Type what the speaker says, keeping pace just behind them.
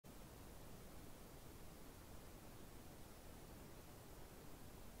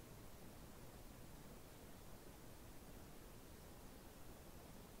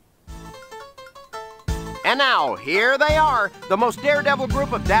And now, here they are, the most daredevil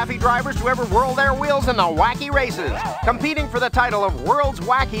group of daffy drivers to ever whirl their wheels in the Wacky Races, competing for the title of World's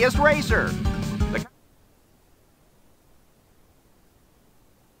Wackiest Racer.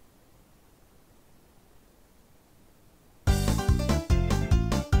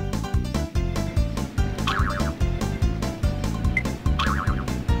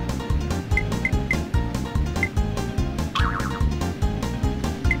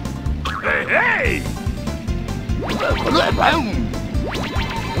 Hey! We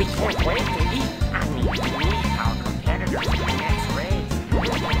can't wait to eat and meet our competitors in the next race.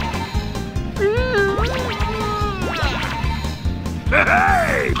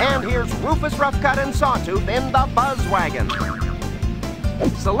 Hey! And here's Rufus Roughcut and Sawtooth in the Buzz Wagon.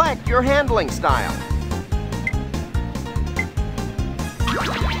 Select your handling style.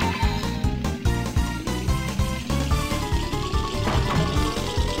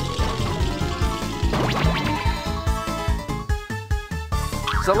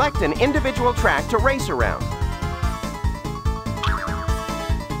 Select an individual track to race around.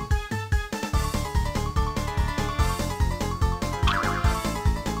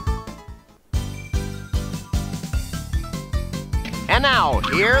 And now,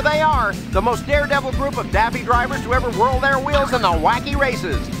 here they are, the most daredevil group of daffy drivers to ever whirl their wheels in the Wacky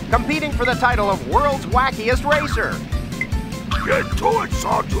Races, competing for the title of World's Wackiest Racer. Get to it,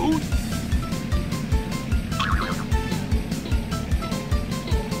 Sawtooth!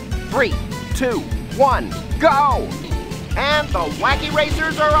 3, 2, 1, go! And the Wacky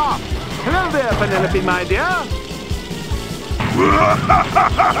Racers are off! Hello there, Penelope, my dear.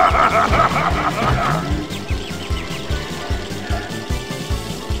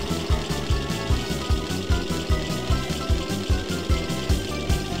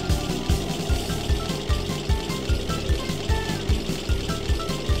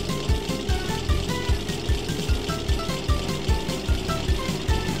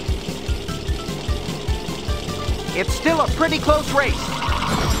 It's still a pretty close race.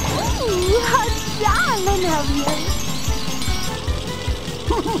 Ooh, how darling of you.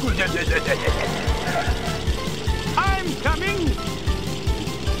 I'm coming.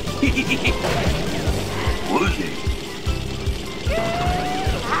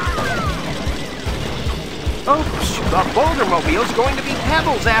 Oops, the Boulder Mobile's going to be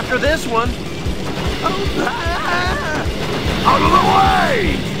pebbles after this one. Out of the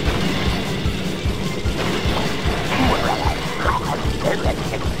way!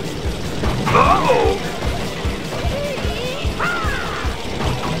 Uh-oh!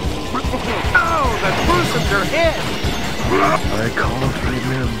 Oh, the Cruisers are hit! I can't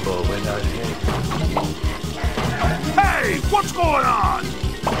remember when I hit. Hey, what's going on?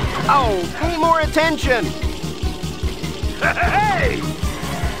 Oh, pay more attention! Hey!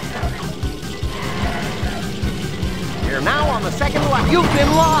 You're now on the second lap. You've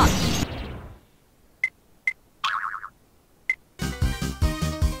been lost!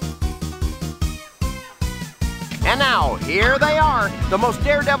 And now, here they are, the most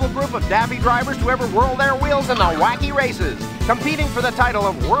daredevil group of daffy drivers to ever whirl their wheels in the Wacky Races, competing for the title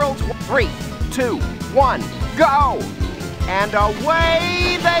of World's 3, 2, 1, go! And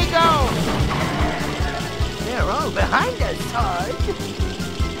away they go! They're all behind us, Sarge.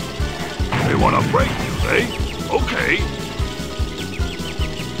 They want to break you, eh? Okay.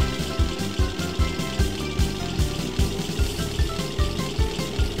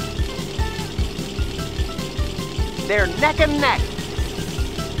 They're neck and neck.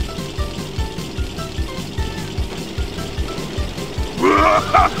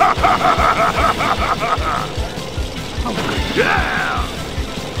 Yeah!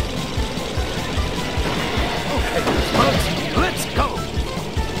 Okay, folks, let's go.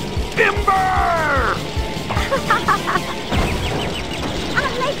 Timber!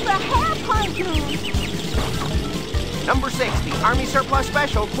 I'm late for a hair appointment. Number 6, the Army Surplus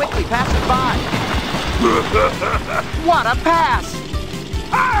Special quickly passes by. What a pass!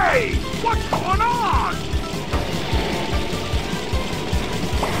 Hey! What's going on?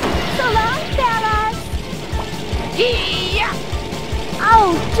 So long, fellas. Yeah!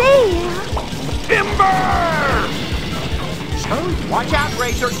 Oh, dear. Timber! Watch out,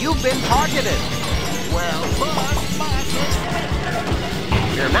 Racer, you've been targeted. Well, boss.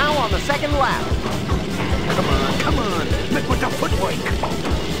 You're now on the second lap. Come on. Look with the footwork.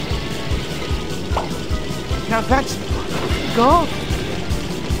 Now that's go.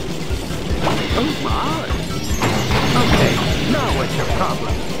 Oh, my. Okay, now what's your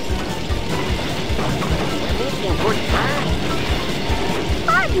problem? We're making good time.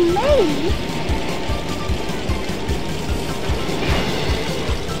 Pardon me.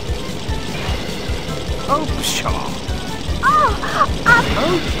 Oh, pshaw. Oh,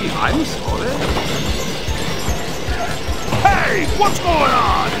 Oh, gee, I'm sorry. Hey, what's going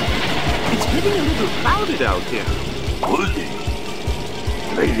on? It's getting a little crowded out here.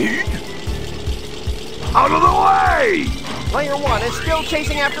 Lady? Out of the way! Player 1 is still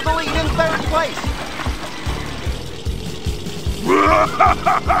chasing after the lead in third place.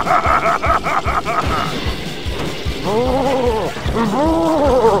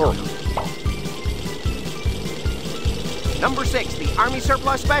 Number 6, the Army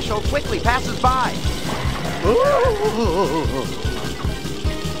Surplus Special, quickly passes by.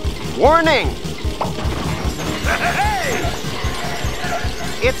 Warning! Hey!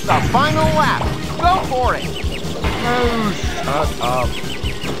 It's the final lap. Go for it. Oh, shut up.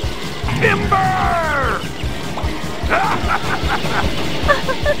 Timber!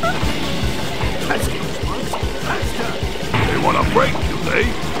 They want to break you, they?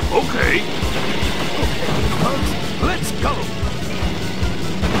 Okay. Let's go.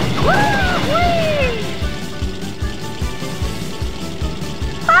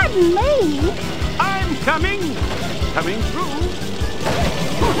 pardon me. I'm coming. Coming through.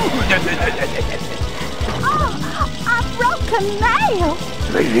 Oh, I broke a nail.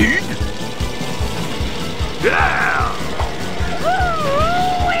 Lady? Yeah!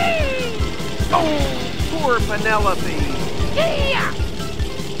 Oh, poor Penelope.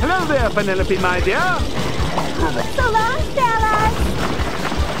 Hello there, Penelope, my dear. So long, fellas.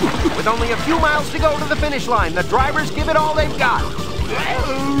 With only a few miles to go to the finish line, the drivers give it all they've got.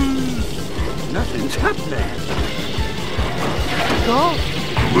 Nothing's happening.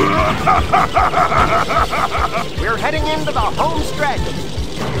 We're heading into the home stretch.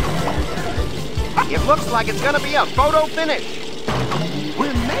 It looks like it's going to be a photo finish. We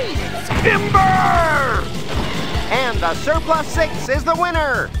made it. Timber! And the Surplus 6 is the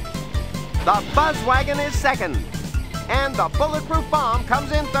winner. The Buzzwagon is second. And the Bulletproof Bomb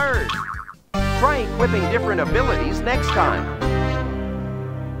comes in third. Try equipping different abilities next time.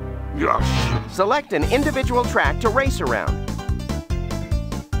 Yes. Select an individual track to race around.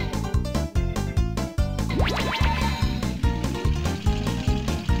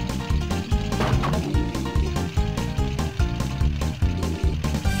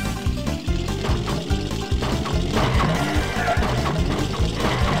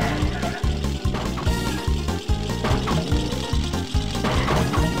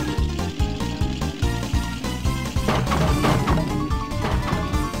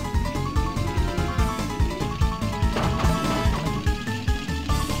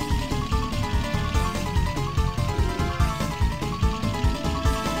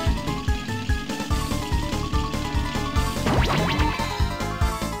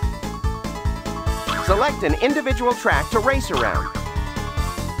 Select an individual track to race around.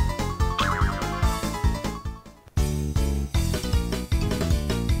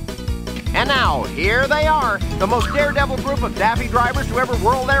 And now, here they are, the most daredevil group of daffy drivers to ever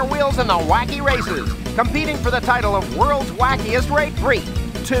whirl their wheels in the Wacky Races, competing for the title of World's Wackiest Race. 3,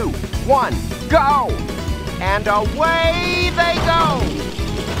 2, 1, go! And away they go!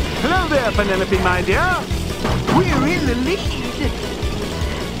 Hello there, Penelope, my dear. We're in the lead.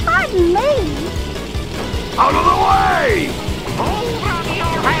 Pardon me. Out of the way! Hold on to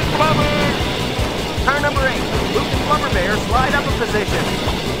your hand, Blubber! Car number 8, Luke and Flubber Bear slide up a position.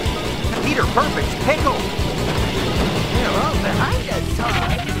 Peter Perfect's pickled. They're all behind us,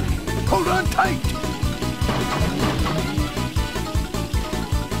 Todd. Hold on tight!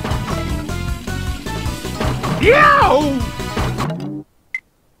 Yow!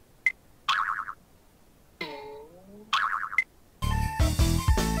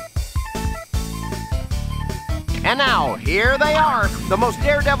 And now, here they are, the most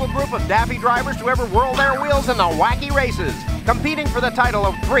daredevil group of daffy drivers to ever whirl their wheels in the Wacky Races, competing for the title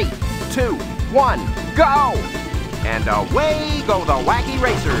of 3, 2, 1, go! And away go the Wacky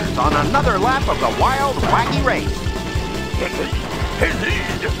Racers on another lap of the wild Wacky Race.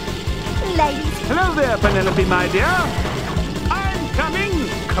 Ladies, Hello there, Penelope, my dear. I'm coming.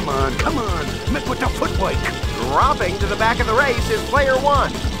 Come on, make with the footwork. Dropping to the back of the race is player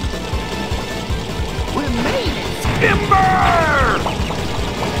 1. We made it. Timber!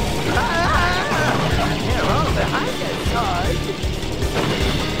 They're all behind us, Todd.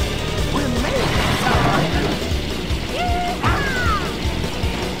 We made it, Todd.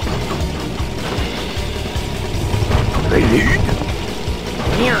 They lead?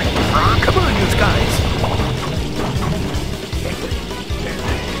 Here it is, Rock. Come on, you guys.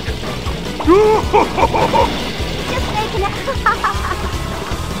 just making it.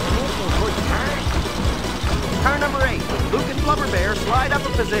 Car number 8, Luke and Flubber Bear slide up a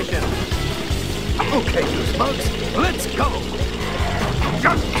position. Okay, you smokes, let's go.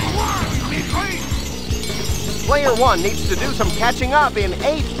 Just one, Drisky. Player 1 needs to do some catching up in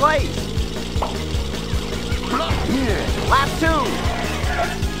 8th place. Lap 2.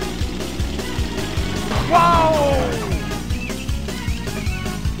 Whoa!